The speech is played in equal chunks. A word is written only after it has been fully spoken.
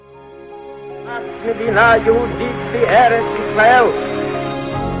A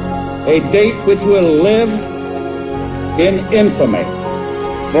date which will live in infamy.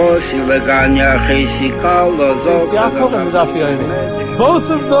 Both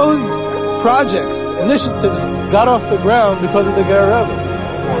of those projects, initiatives, got off the ground because of the Ger Rebbe.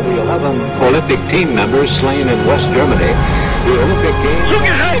 The 11 Olympic team members slain in West Germany. The Olympic Games.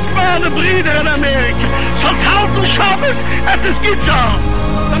 Zugehört waren Brüder in Amerika. Vertrauten Schabbat, es ist getan.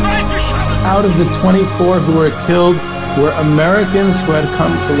 Out of the 24 who were killed were Americans who had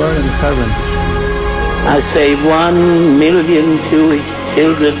come to learn in Hebron. I say 1 million Jewish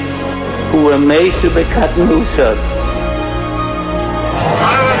children who were made to be cut loose.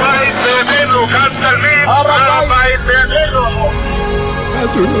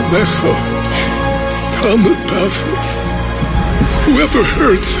 Whoever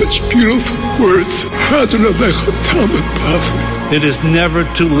heard such beautiful words? It is never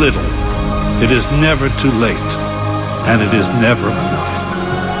too little. It is never too late. And it is never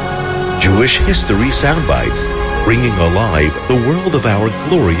enough. Jewish History Soundbites, bringing alive the world of our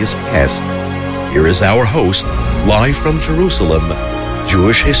glorious past. Here is our host, live from Jerusalem,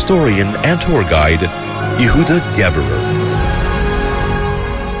 Jewish historian and tour guide, Yehuda Geberer.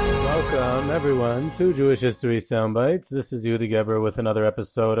 Welcome, everyone, to Jewish History Soundbites. This is Yehuda Geberer with another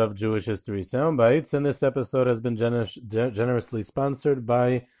episode of Jewish History Soundbites, and this episode has been generously sponsored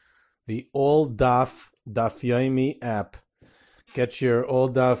by the All Daf Daf Yomi app. Get your All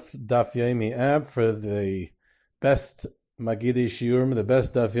Daf Daf Yomi app for the best Magidi Shiurim, the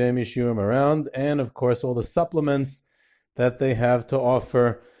best Daf Yomi Shiurim around, and of course all the supplements that they have to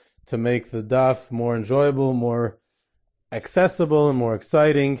offer to make the Daf more enjoyable, more accessible, and more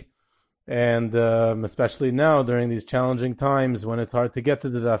exciting. And especially now during these challenging times when it's hard to get to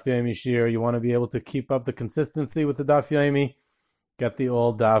the Daf Yomi Shiur, you want to be able to keep up the consistency with the Daf Yomi. Get the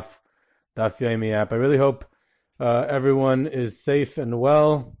All Daf Yomi app. I really hope everyone is safe and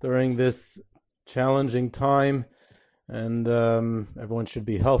well during this challenging time, and everyone should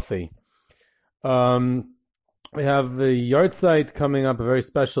be healthy. We have the yahrzeit coming up, a very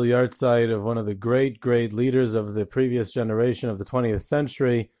special yahrzeit of one of the great leaders of the previous generation of the 20th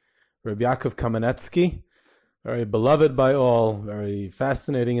century, Rabbi Yaakov Kamenetsky, very beloved by all, very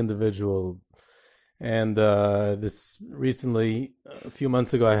fascinating individual. And this recently, a few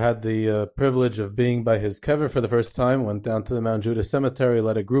months ago, I had the privilege of being by his kever for the first time. Went down to the Mount Judah Cemetery,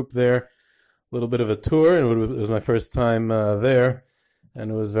 led a group there, a little bit of a tour, and it was my first time there.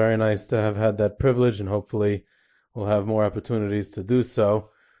 And it was very nice to have had that privilege, and hopefully we'll have more opportunities to do so.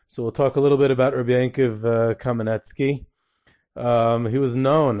 So we'll talk a little bit about Rabbi Yaakov Kamenetsky. He was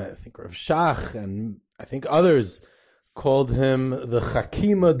known, I think Rav Shach and I think others called him the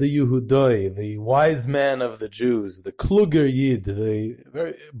Chakima de Yehudoi, the wise man of the Jews, the Kluger Yid, the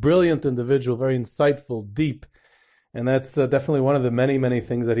very brilliant individual, very insightful, deep. And that's definitely one of the many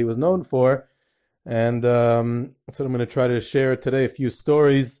things that he was known for. And that's what I'm going to try to share today, a few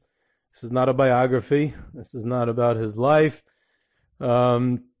stories. This is not a biography. This is not about his life. He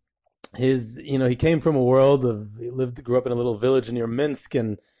came from a world grew up in a little village near Minsk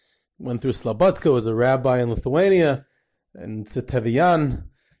and went through Slobodka, was a rabbi in Lithuania, and Tzitevian,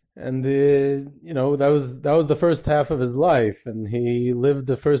 and that was the first half of his life, and he lived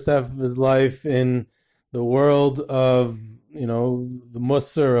the first half of his life in the world of the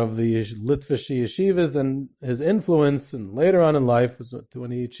Musar of the Litvish yeshivas, and his influence, and later on in life,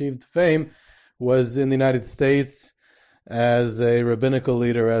 when he achieved fame, was in the United States as a rabbinical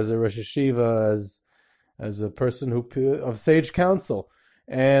leader, as a Rosh Yeshiva, as a person of sage counsel,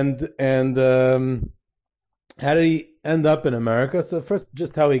 and how did he end up in America? So first,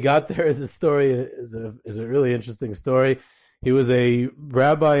 just how he got there is a really interesting story. He was a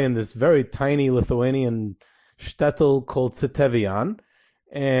rabbi in this very tiny Lithuanian shtetl called Tzitevian,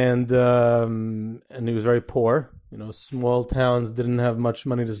 and he was very poor. Small towns didn't have much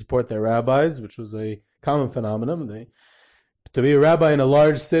money to support their rabbis, which was a common phenomenon. To be a rabbi in a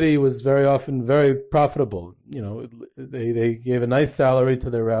large city was very often very profitable. They gave a nice salary to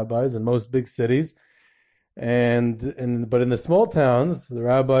their rabbis in most big cities. But in the small towns, the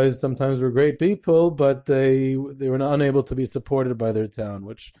rabbis sometimes were great people, but they were unable to be supported by their town,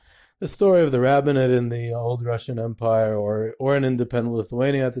 which the story of the rabbinate in the old Russian Empire or in independent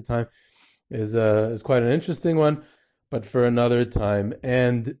Lithuania at the time is quite an interesting one, but for another time.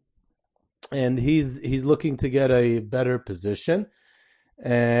 And he's looking to get a better position,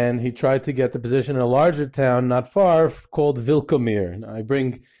 and he tried to get the position in a larger town not far called Vilkomir. Now, I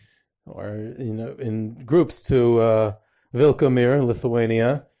bring in groups to Vilkomir,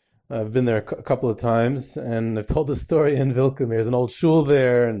 Lithuania, I've been there a couple of times, and I've told the story in Vilcomir. There's an old shul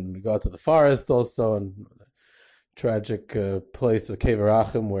there, and we go out to the forest also, and the tragic place of Kever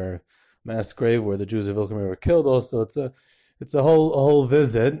Achim, where mass grave where the Jews of Vilcomir were killed. Also, it's a whole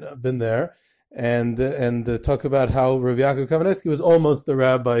visit. I've been there, and talk about how Rabbi Yaakov Kamenetsky was almost the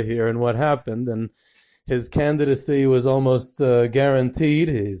rabbi here, and what happened, and his candidacy was almost guaranteed.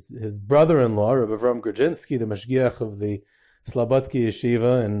 His brother-in-law, Rabbi Avram Grudzinski, the mashgiach of the Slobodka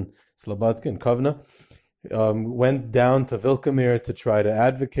Yeshiva in Slobodka in Kovna, went down to Vilcomir to try to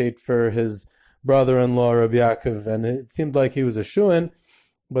advocate for his brother-in-law, Rabbi Yaakov, and it seemed like he was a shoo-in,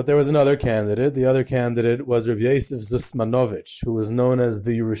 but there was another candidate. The other candidate was Rabbi Yosef Zusmanovich, who was known as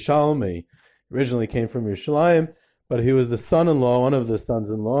the Yerushalmi. Originally came from Yerushalayim, but he was the son-in-law, one of the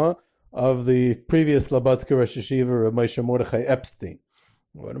sons-in-law, of the previous Slobodka Rosh Yeshiva, Rabbi Moshe Mordechai Epstein.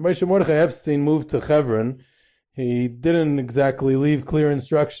 When Moshe Mordechai Epstein moved to Hebron, he didn't exactly leave clear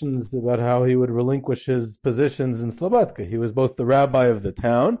instructions about how he would relinquish his positions in Slobodka. He was both the rabbi of the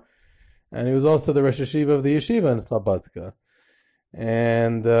town, and he was also the Rosh Yeshiva of the yeshiva in Slobodka.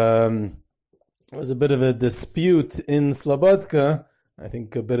 And it was a bit of a dispute in Slobodka. I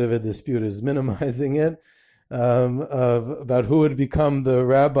think a bit of a dispute is minimizing it, about who would become the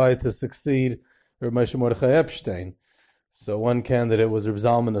rabbi to succeed Rabbi Moshe Mordechai Epstein. So one candidate was Reb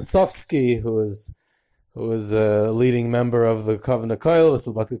Zalman Osofsky, who was a leading member of the Kovna Koil,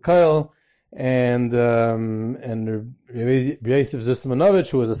 the Slobodka Koil, and Yosef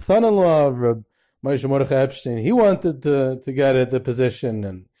Zusmanovich, who was a son-in-law of Reb Moshe Mordechai Epstein. He wanted to get at the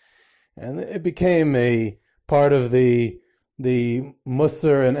position, and it became a part of the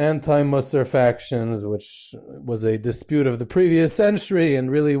Musar and anti-Musar factions, which was a dispute of the previous century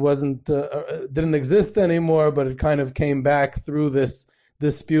and really didn't exist anymore, but it kind of came back through this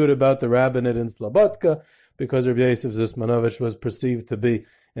dispute about the rabbinate in Slobodka, because Rabbi Yosef Zusmanovich was perceived to be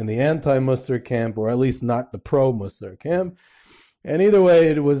in the anti-Musar camp, or at least not the pro-Musar camp. And either way,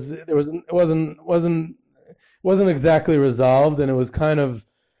 it wasn't exactly resolved, and it was kind of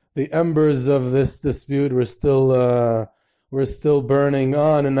the embers of this dispute were still burning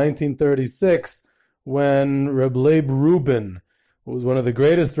on in 1936, when Reb Leib Rubin, who was one of the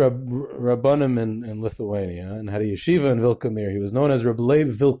greatest Rabbanim in Lithuania and had a yeshiva in Vilcomir. He was known as Reb Leib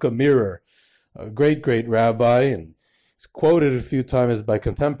Vilcomirer, a great rabbi, and he's quoted a few times by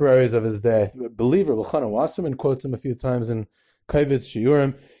contemporaries of his day. I believe Reb Elchanan Wasserman quotes him a few times in Kavitz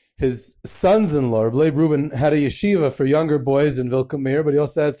Shiurim. His sons-in-law, Reb Leib Rubin, had a yeshiva for younger boys in Vilcomir, but he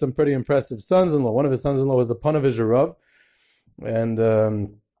also had some pretty impressive sons-in-law. One of his sons-in-law was the Panovich Rav, and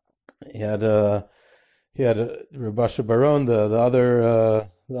he had Reb Asher Baron, the other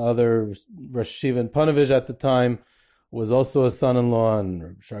Rosh Yeshiva in Panovich at the time, was also a son-in-law, and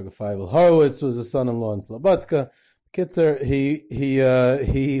Reb Sharga Feivel Horowitz was a son-in-law in Slobodka. Kitzer,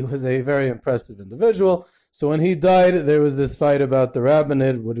 he was a very impressive individual. So when he died, there was this fight about the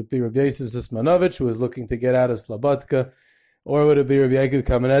rabbinate. Would it be Rabbi Yosef Zusmanovich, who was looking to get out of Slobodka, or would it be Rabbi Yaakov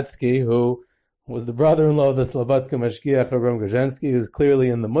Kamenetsky, who was the brother-in-law of the Slobodka Mashgiach Avram Grudzinski, who was clearly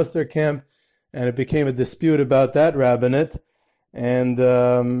in the Musar camp, and it became a dispute about that rabbinate, and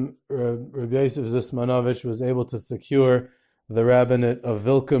Rabbi Yosef Zusmanovich was able to secure the rabbinate of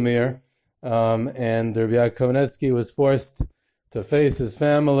Vilcomir, and Rabbi Yaakov Kamenetsky was forced to face his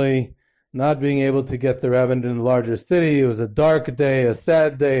family, not being able to get the rabbinate in a larger city. It was a dark day, a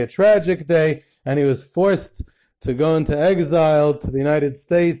sad day, a tragic day, and he was forced to go into exile to the United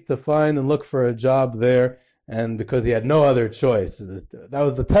States to find and look for a job there, and because he had no other choice. That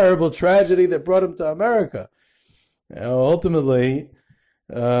was the terrible tragedy that brought him to America. Ultimately,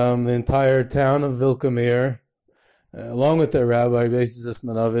 the entire town of Vilcomir, along with their rabbi, Rabbi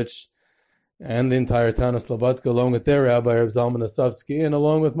Zusmanovich, and the entire town of Slobodka, along with their rabbi, Reb Zalman Osofsky, and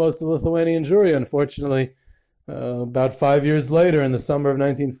along with most of the Lithuanian Jewry, unfortunately, about 5 years later, in the summer of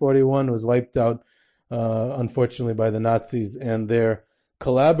 1941, was wiped out, unfortunately, by the Nazis and their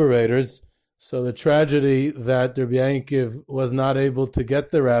collaborators. So the tragedy that Rabbi Yankiv was not able to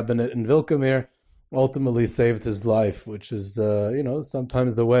get the rabbinate in Vilcomir ultimately saved his life, which is,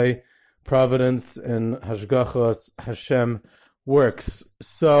 sometimes the way providence and Hashgachos Hashem works.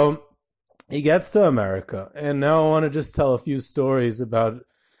 So he gets to America, and now I want to just tell a few stories about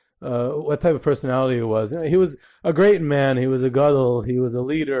what type of personality he was. He was a great man. He was a gadol. He was a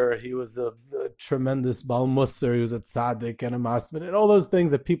leader. He was a tremendous Baal Musar. He was a tzaddik and a masmid, and all those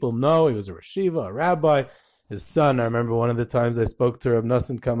things that people know. He was a Rosh Yeshiva, a rabbi. His son, I remember one of the times I spoke to Reb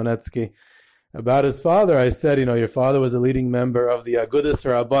Nosson Kamenetsky about his father. I said, your father was a leading member of the Agudas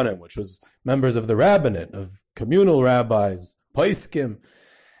Rabbanim, which was members of the rabbinate, of communal rabbis, Paiskim.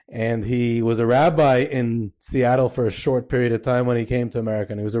 And he was a rabbi in Seattle for a short period of time when he came to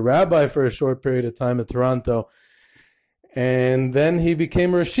America. And he was a rabbi for a short period of time in Toronto. And then he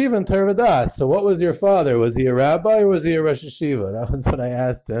became a Rosh Yeshiva in Torah Vodaas. So what was your father? Was he a rabbi or was he a Rosh Yeshiva? That was what I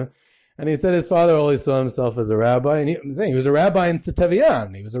asked him. And he said his father always saw himself as a rabbi. And he was a rabbi in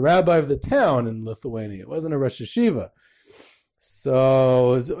Tzitevian. He was a rabbi of the town in Lithuania. It wasn't a Rosh Yeshiva.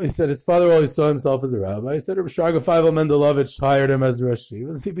 So he said his father always saw himself as a rabbi. He said Shraga Feivel Mendelovich hired him as a Rosh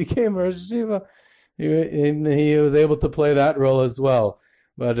Yeshiva. He became a Rosh Yeshiva. He was able to play that role as well.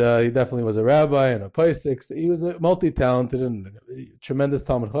 But he definitely was a rabbi and a Paisik. He was a multi-talented and tremendous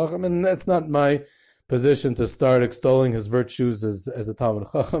Talmid Chacham. And that's not my position to start extolling his virtues as a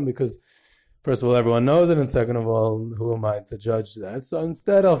Talmid Chacham, because first of all, everyone knows it, and second of all, who am I to judge that? So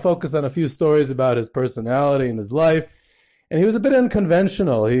instead, I'll focus on a few stories about his personality and his life. And he was a bit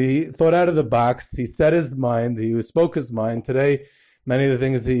unconventional. He thought out of the box. He said his mind. He spoke his mind. Today, many of the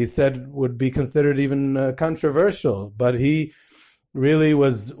things he said would be considered even controversial, but he really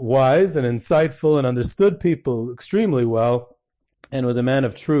was wise and insightful and understood people extremely well and was a man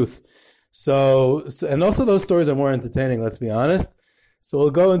of truth. So and also those stories are more entertaining, let's be honest. So we'll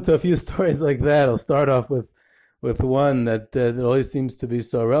go into a few stories like that. I'll start off with one that always seems to be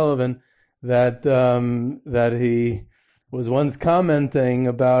so relevant, that he was once commenting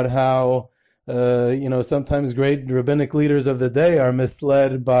about how sometimes great rabbinic leaders of the day are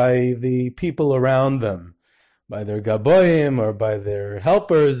misled by the people around them, by their gaboyim or by their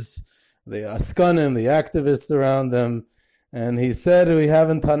helpers, the askanim, the activists around them. And he said we have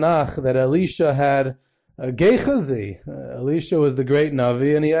in Tanakh that Elisha had a Gehazi. Elisha was the great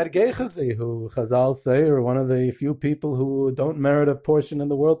Navi, and he had Gehazi, who Chazal say are one of the few people who don't merit a portion in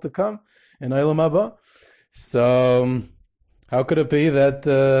the world to come, in Olam Haba. So how could it be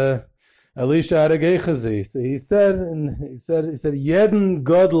that Elisha had a Gehazi? So he said, Jeden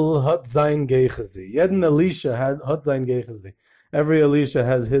Godel hat sein Gehazi. Jeden Elisha hat sein Gehazi. Every Elisha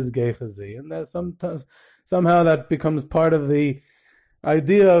has his Gehazi. And that somehow that becomes part of the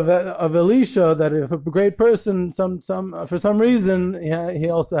idea of Elisha, that if a great person, for some reason, he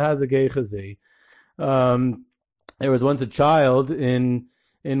also has a Gehazi. There was once a child in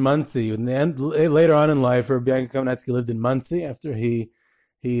Monsey. Later on in life, Rabbi Yankel Kamenetsky lived in Monsey after he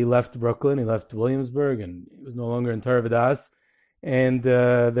left Brooklyn, he left Williamsburg, and he was no longer in Torah Vodaas. And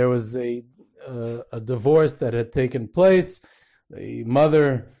there was a divorce that had taken place. The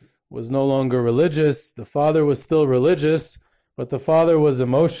mother was no longer religious. The father was still religious, but the father was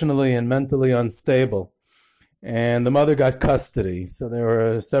emotionally and mentally unstable. And the mother got custody. So there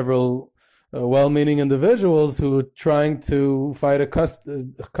were several well-meaning individuals who were trying to fight a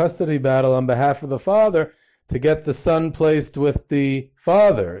custody battle on behalf of the father to get the son placed with the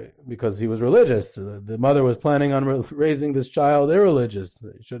father because he was religious. The mother was planning on raising this child irreligious.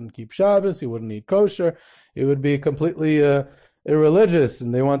 He shouldn't keep Shabbos. He wouldn't eat kosher. He would be completely irreligious,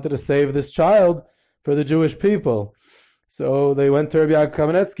 and they wanted to save this child for the Jewish people. So they went to Rabbi Yaakov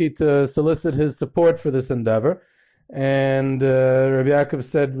Kamenetsky to solicit his support for this endeavor. And Rabbi Yaakov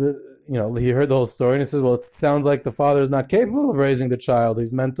said, he heard the whole story, and he says, well, it sounds like the father is not capable of raising the child.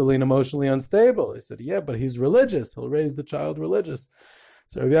 He's mentally and emotionally unstable. He said, yeah, but he's religious. He'll raise the child religious.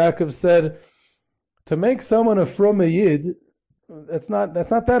 So Rabbi Yaakov said, to make someone a frum Yid, that's not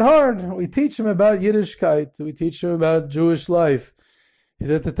that hard. We teach him about Yiddishkeit. We teach him about Jewish life. He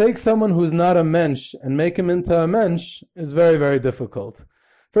said to take someone who's not a mensch and make him into a mensch is very, very difficult.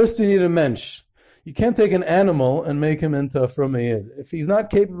 First, you need a mensch. You can't take an animal and make him into a frum Yid. If he's not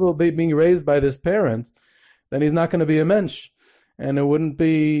capable of being raised by this parent, then he's not going to be a mensch. And you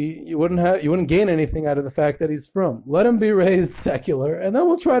wouldn't gain anything out of the fact that he's frum. Let him be raised secular, and then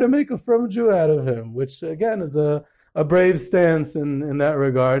we'll try to make a frum Jew out of him, which again is a brave stance in that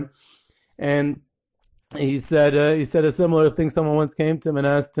regard. And he said a similar thing. Someone once came to him and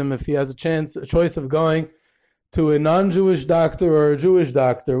asked him if he has a choice of going to a non-Jewish doctor or a Jewish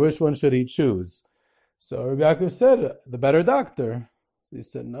doctor, which one should he choose? So Rabbi Yaakov said, the better doctor. So he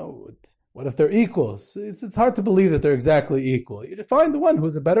said, no, what if they're equals? He said, it's hard to believe that they're exactly equal. You find the one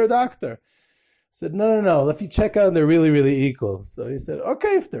who's a better doctor. He said, no, if you check out, they're really, really equal. So he said,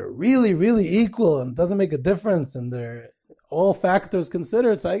 okay, if they're really, really equal and it doesn't make a difference and they're all factors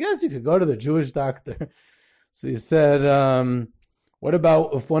considered, so I guess you could go to the Jewish doctor. So he said, what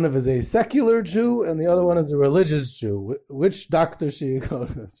about if one of is a secular Jew and the other one is a religious Jew? Which doctor should you go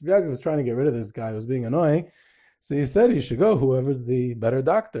to? So Yaakov was trying to get rid of this guy who was being annoying. So he said you should go whoever's the better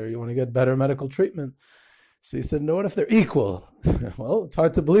doctor. You want to get better medical treatment. So he said, no, what if they're equal? Well, it's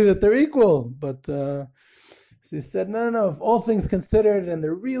hard to believe that they're equal. But so he said, no, if all things considered and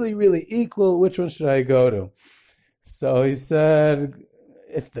they're really, really equal, which one should I go to? So he said,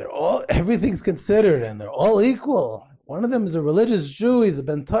 if everything's considered and they're all equal, one of them is a religious Jew, he's a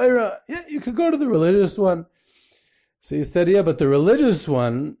Ben Torah, yeah, you could go to the religious one. So he said, yeah, but the religious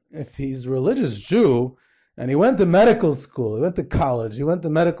one, if he's a religious Jew, and he went to medical school, he went to college, he went to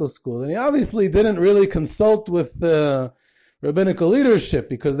medical school, and he obviously didn't really consult with rabbinical leadership,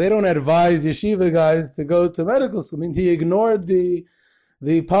 because they don't advise yeshiva guys to go to medical school. It means he ignored the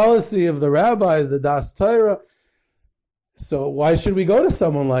policy of the rabbis, the Das Torah. So why should we go to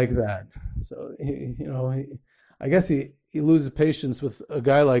someone like that? So I guess he loses patience with a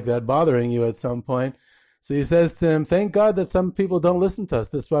guy like that bothering you at some point. So he says to him, thank God that some people don't listen to us.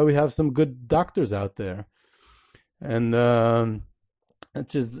 That's why we have some good doctors out there. And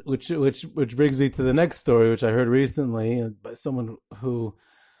which brings me to the next story, which I heard recently by someone who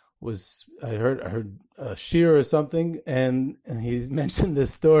was, I heard a shir or something, and he mentioned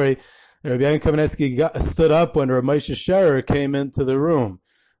this story. Rabbi Yaakov Kamenetsky stood up when Rav Moshe Scherer came into the room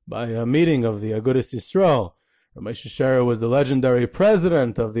by a meeting of the Agudas Yisrael. Rav Moshe Scherer was the legendary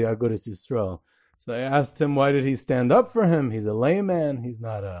president of the Agudas Yisrael. So I asked him, why did he stand up for him? He's a layman. He's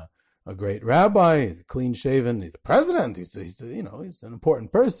not a great rabbi. He's a clean shaven. He's a president. He's an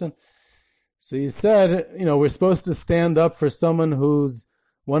important person. So he said, we're supposed to stand up for someone who's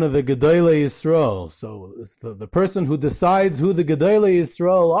one of the Gedolei Yisrael. So it's the person who decides who the Gedolei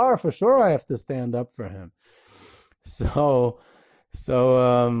Yisrael are, for sure I have to stand up for him. So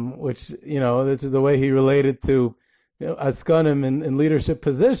which, this is the way he related to, Askanim in leadership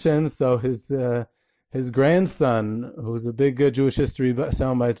positions. So his grandson, who's a big Jewish history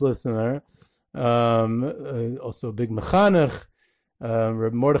soundbites listener, also a big mechanech,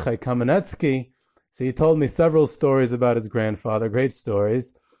 Reb Mordechai Kamenetsky. So he told me several stories about his grandfather, great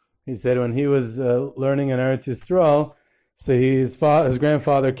stories. He said when he was learning in Eretz Yisrael, so his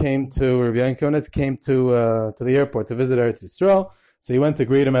grandfather came to, Rabbi Yaakov Kamenetsky came to the airport to visit Eretz Yisrael. So he went to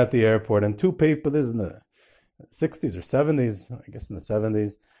greet him at the airport, and two people, this is in the 60s or 70s, I guess in the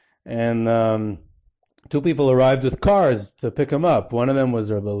 70s, and two people arrived with cars to pick him up. One of them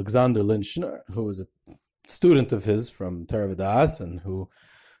was Rabbi Alexander Lynchner, who was a student of his from Torah V'Da'as, and who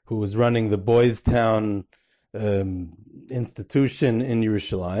was running the Boys Town institution in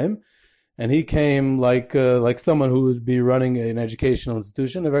Yerushalayim. And he came like someone who would be running an educational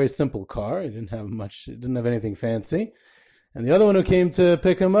institution, a very simple car. He didn't have anything fancy. And the other one who came to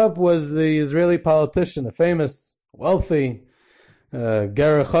pick him up was the Israeli politician, the famous, wealthy,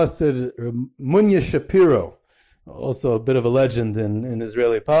 Ger Chassid Munya Shapiro, also a bit of a legend in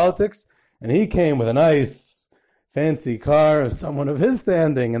Israeli politics. And he came with a nice, fancy car of someone of his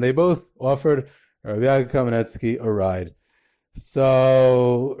standing, and they both offered Rabbi Yaakov Kamenetsky a ride.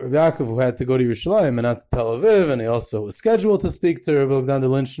 So Rabbi Yaakov, who had to go to Yerushalayim and not to Tel Aviv, and he also was scheduled to speak to Rabbi Alexander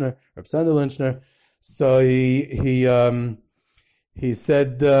Lynchner. So he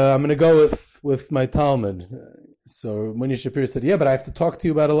said, I'm going to go with my Talmud. So Munya Shapiro said, yeah, but I have to talk to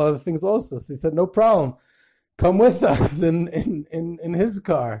you about a lot of things also. So he said, no problem. Come with us in his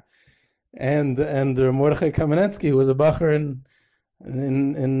car. And Mordechai Kamenetsky, who was a bacher in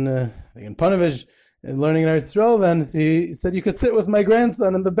Panovich, learning in Eretz Yisrael, then he said, you could sit with my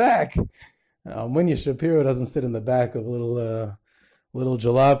grandson in the back. Munya Shapiro doesn't sit in the back of little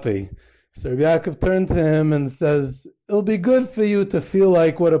jalopy. So Rabbi Yaakov turned to him and says, it'll be good for you to feel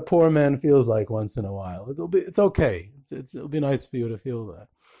like what a poor man feels like once in a while. It's okay. It'll be nice for you to feel that.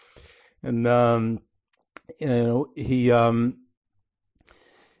 And,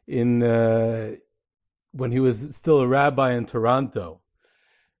 when he was still a rabbi in Toronto,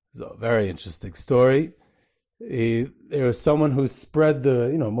 it's a very interesting story. There was someone who spread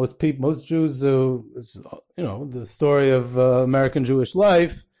most Jews, the story of American Jewish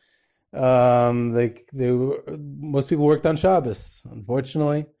life. Most people worked on Shabbos,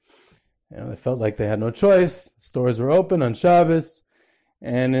 unfortunately. They felt like they had no choice. Stores were open on Shabbos.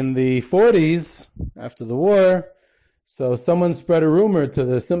 And in the 40s, after the war, so someone spread a rumor to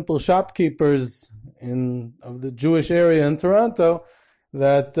the simple shopkeepers of the Jewish area in Toronto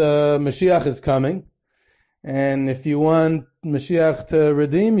that Mashiach is coming. And if you want Mashiach to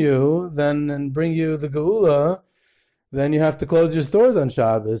redeem you, and bring you the Geula, then you have to close your stores on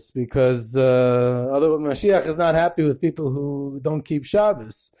Shabbos, because Mashiach is not happy with people who don't keep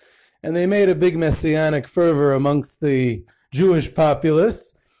Shabbos. And they made a big messianic fervor amongst the Jewish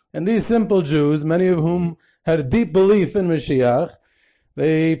populace. And these simple Jews, many of whom had a deep belief in Mashiach,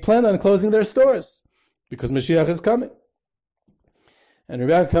 they planned on closing their stores because Mashiach is coming. And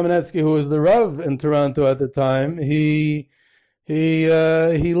Rabbi Kamenetsky, who was the Rav in Toronto at the time, he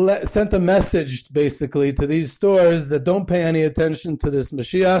sent a message basically to these stores that don't pay any attention to this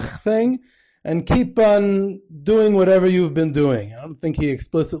Mashiach thing, and keep on doing whatever you've been doing. I don't think he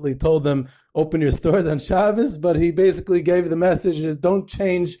explicitly told them, open your stores on Shabbos, but he basically gave the message is don't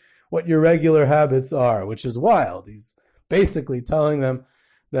change what your regular habits are, which is wild. He's basically telling them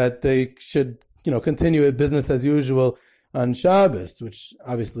that they should, continue with business as usual on Shabbos, which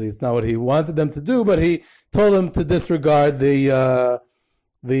obviously it's not what he wanted them to do, but he told them to disregard the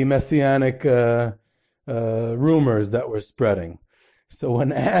messianic rumors that were spreading. So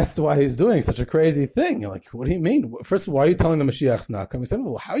when asked why he's doing such a crazy thing, you're like, what do you mean? First of all, why are you telling them Mashiach's not coming? He said,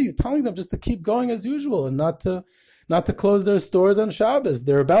 well, how are you telling them just to keep going as usual and not to close their stores on Shabbos?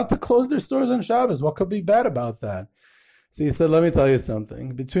 They're about to close their stores on Shabbos. What could be bad about that? So he said, let me tell you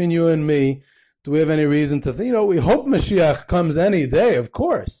something. Between you and me, do we have any reason to think, we hope Mashiach comes any day, of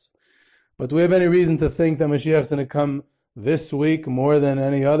course. But do we have any reason to think that Mashiach's going to come this week more than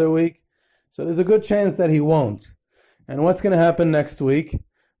any other week? So there's a good chance that he won't. And what's going to happen next week?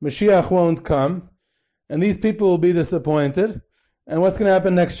 Mashiach won't come, and these people will be disappointed. And what's going to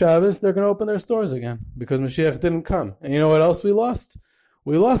happen next Shabbos? They're going to open their stores again, because Mashiach didn't come. And you know what else we lost?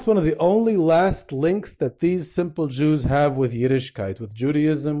 We lost one of the only last links that these simple Jews have with Yiddishkeit, with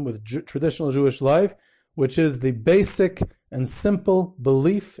Judaism, with traditional Jewish life, which is the basic and simple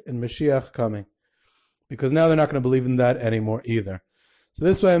belief in Mashiach coming. Because now they're not going to believe in that anymore either. So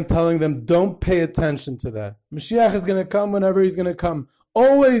this way I'm telling them, don't pay attention to that. Mashiach is going to come whenever he's going to come.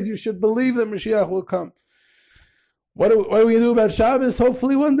 Always you should believe that Mashiach will come. What do we do about Shabbos?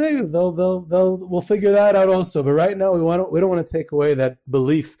 Hopefully one day we'll figure that out also. But right now we don't want to take away that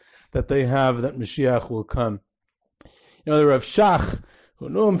belief that they have that Mashiach will come. The Rav Shach, who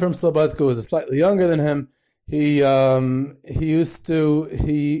knew him from Slobodka, was slightly younger than him.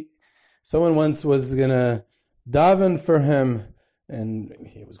 Someone once was gonna daven for him, and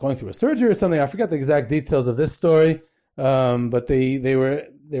he was going through a surgery or something. I forget the exact details of this story. But they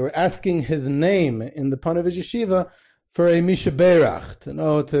were asking his name in the Panovich Yeshiva for a Misha Beirach,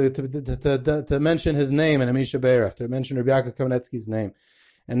 to mention his name in a Misha Beirach, to mention Rabbi Yaakov Kamenetsky's name.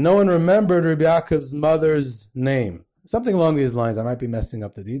 And no one remembered Rabbi Yaakov's mother's name. Something along these lines. I might be messing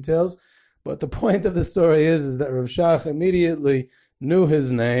up the details, but the point of the story is that Rav Shach immediately knew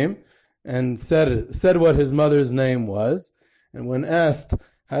his name and said what his mother's name was. And when asked,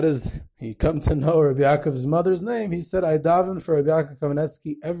 how does he come to know Rabbi Yaakov's mother's name? He said, I daven for Rabbi Yaakov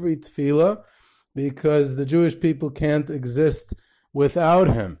Kamenetsky every tefillah because the Jewish people can't exist without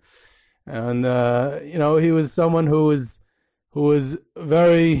him. And, he was someone who was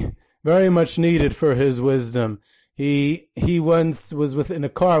very, very much needed for his wisdom. He once was in a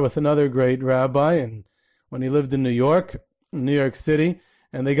car with another great rabbi, and when he lived in New York City,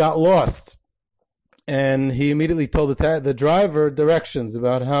 and they got lost. And he immediately told the driver directions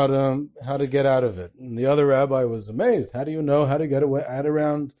about how to get out of it. And the other rabbi was amazed. How do you know how to get out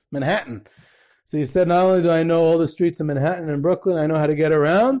around Manhattan? So he said, not only do I know all the streets of Manhattan and Brooklyn, I know how to get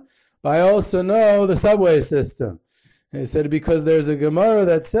around, but I also know the subway system. And he said, because there's a Gemara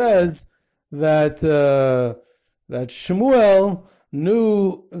that says that Shmuel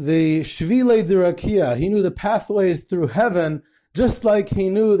knew the Shvilei Dirakia. He knew the pathways through heaven, just like he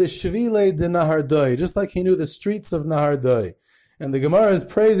knew the Shvilei de Nahardoi, just like he knew the streets of Nahardoi. And the Gemara is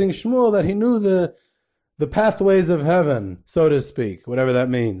praising Shmuel that he knew the pathways of heaven, so to speak, whatever that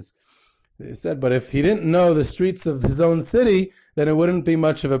means. They said, but if he didn't know the streets of his own city, then it wouldn't be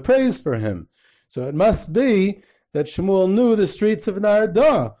much of a praise for him. So it must be that Shmuel knew the streets of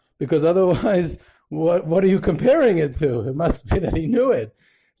Nahardoi, because otherwise, what are you comparing it to? It must be that he knew it.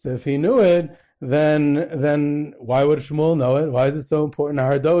 So if he knew it, then why would Shmuel know it? Why is it so important?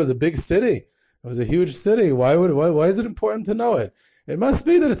 Nahardoi is a big city. It was a huge city. Why is it important to know it? It must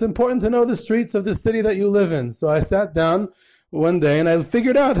be that it's important to know the streets of the city that you live in. So I sat down one day and I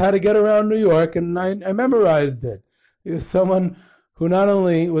figured out how to get around New York, and I memorized it. He was someone who not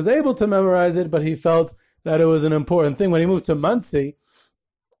only was able to memorize it, but he felt that it was an important thing. When he moved to Monsey,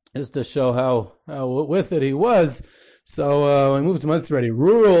 just to show how with it he was. So when he moved to Monsey, already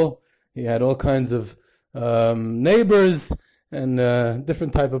rural, he had all kinds of neighbors and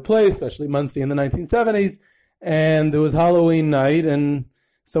different type of place, especially Monsey in the 1970s. And it was Halloween night, and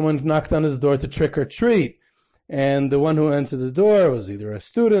someone knocked on his door to trick or treat. And the one who answered the door was either a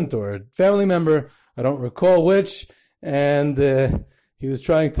student or a family member, I don't recall which. And he was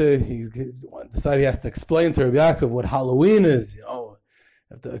he decided he has to explain to Rabbi Yaakov what Halloween is.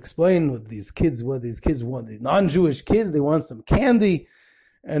 Have to explain what these kids want. These non-Jewish kids, they want some candy.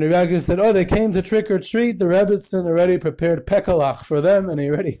 And Rabbi Yaakov said, they came to trick or treat. The Rebbitzin already prepared pekalach for them, and he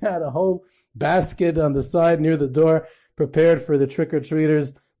already had a whole basket on the side near the door prepared for the trick or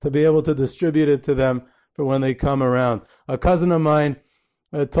treaters to be able to distribute it to them for when they come around. A cousin of mine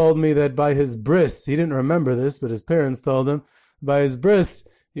told me that by his bris, he didn't remember this, but his parents told him, by his bris,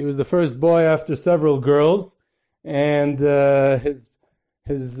 he was the first boy after several girls, and his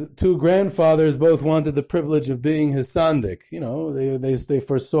two grandfathers both wanted the privilege of being his sandik. You know, they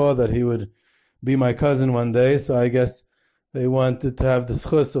foresaw that he would be my cousin one day, so I guess they wanted to have the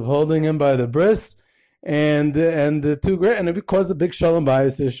schus of holding him by the bris, and it caused a big shalom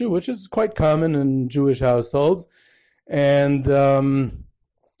bayis issue, which is quite common in Jewish households. And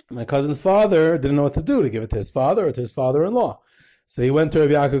my cousin's father didn't know what to do, to give it to his father or to his father-in-law. So he went to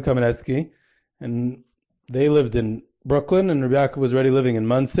Rabbi Yaakov Kamenetsky, and they lived in Brooklyn, and Rabbi Yaakov was already living in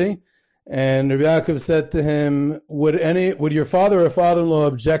Monsey. And Rabbi Yaakov said to him, would your father or father-in-law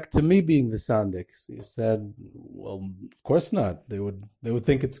object to me being the sandik? So he said, well, of course not. They would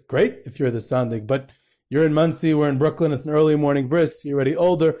think it's great if you're the sandik, but you're in Monsey, we're in Brooklyn, it's an early morning bris, you're already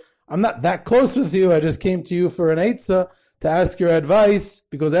older. I'm not that close with you, I just came to you for an eitzah to ask your advice,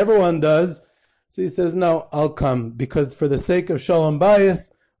 because everyone does. So he says, no, I'll come, because for the sake of shalom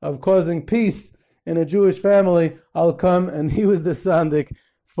bayis, of causing peace in a Jewish family, I'll come. And he was the sandik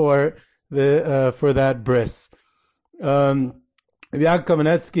for that bris. Rabbi Yaakov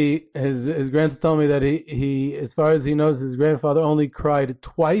Kamenetsky, his grandson told me that he, as far as he knows, his grandfather only cried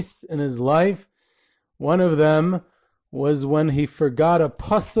twice in his life. One of them was when he forgot a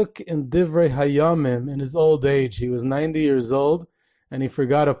pasuk in Divrei Hayamim in his old age. He was 90 years old, and he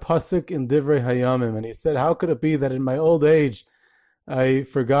forgot a pasuk in Divrei Hayamim. And he said, how could it be that in my old age I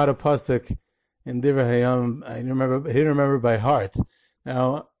forgot a pasuk in Divrei Hayamim? I didn't remember by heart.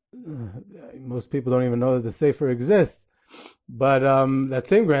 Now, most people don't even know that the Sefer exists. But that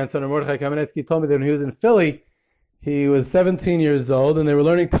same grandson, Mordechai Kamenetsky, told me that when he was in Philly, he was 17 years old, and they were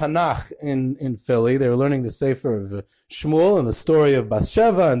learning Tanakh in Philly. They were learning the Sefer of Shmuel and the story of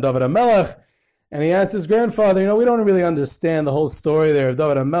Bathsheba and David HaMelech. And he asked his grandfather, we don't really understand the whole story there of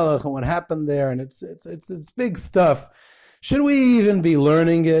David HaMelech and what happened there, and it's big stuff. Should we even be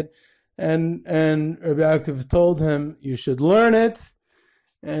learning it? And Rabbi Yaakov told him, you should learn it,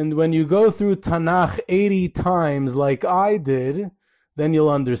 and when you go through Tanakh 80 times like I did, then you'll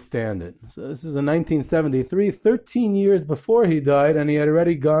understand it. So this is in 1973, 13 years before he died, and he had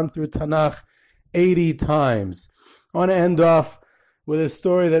already gone through Tanakh 80 times. I want to end off with a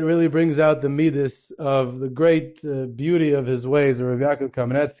story that really brings out the midas of the great beauty of his ways of Rabbi Yaakov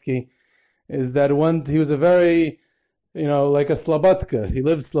Kamenetsky, is that he was a very, like a Slobodka. He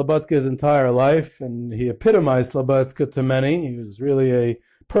lived Slobodka his entire life, and he epitomized Slobodka to many. He was really a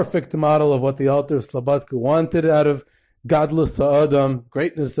perfect model of what the Alter of Slobodka wanted out of Gadlus ha'adam,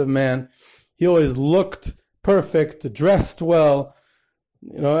 greatness of man. He always looked perfect, dressed well.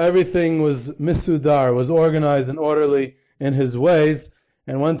 Everything was misudar, was organized and orderly in his ways.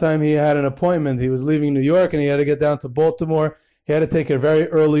 And one time he had an appointment. He was leaving New York and he had to get down to Baltimore. He had to take a very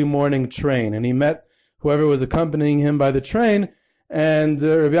early morning train. And he met whoever was accompanying him by the train. And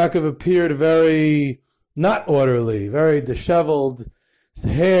Rabbi Yaakov appeared very not orderly, very disheveled. His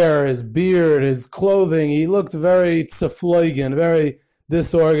hair, his beard, his clothing, he looked very tzefloigen, very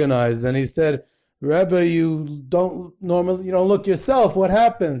disorganized. And he said, Rebbe, you don't look yourself. What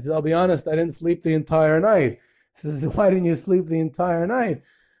happens? I'll be honest, I didn't sleep the entire night. He says, why didn't you sleep the entire night?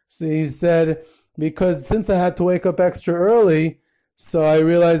 So he said, because since I had to wake up extra early, so I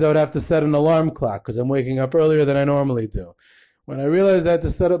realized I would have to set an alarm clock because I'm waking up earlier than I normally do. When I realized I had to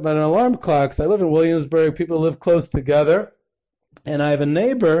set up an alarm clock, so I live in Williamsburg, people live close together. And I have a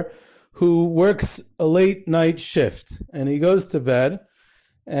neighbor who works a late night shift, and he goes to bed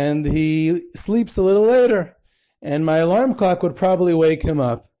and he sleeps a little later, and my alarm clock would probably wake him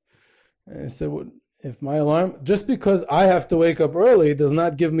up. And I said, if my alarm, just because I have to wake up early does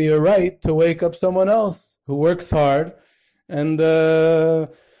not give me a right to wake up someone else who works hard, and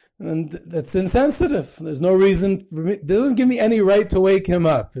that's insensitive. There's no reason for me, it doesn't give me any right to wake him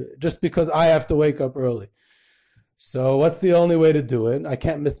up just because I have to wake up early. So what's the only way to do it? I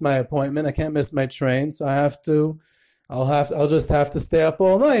can't miss my appointment. I can't miss my train. So I'll just have to stay up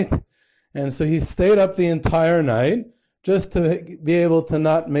all night. And so he stayed up the entire night just to be able to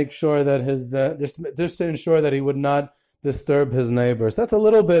not make sure that just to ensure that he would not disturb his neighbors. That's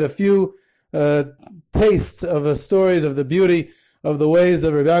a few tastes of stories of the beauty of the ways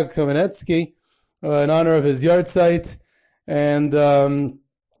of Rabbi Yaakov Kamenetsky in honor of his yahrzeit. And,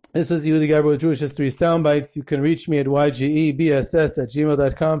 this is Yehudi Gerber with Jewish History Soundbites. You can reach me at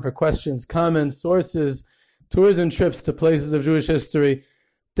ygebss@gmail.com for questions, comments, sources, tours and trips to places of Jewish history.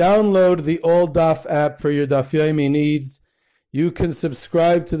 Download the All Daf app for your Daf Yomi needs. You can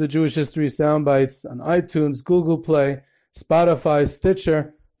subscribe to the Jewish History Soundbites on iTunes, Google Play, Spotify,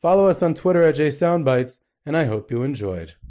 Stitcher. Follow us on Twitter at JSoundbites, and I hope you enjoyed.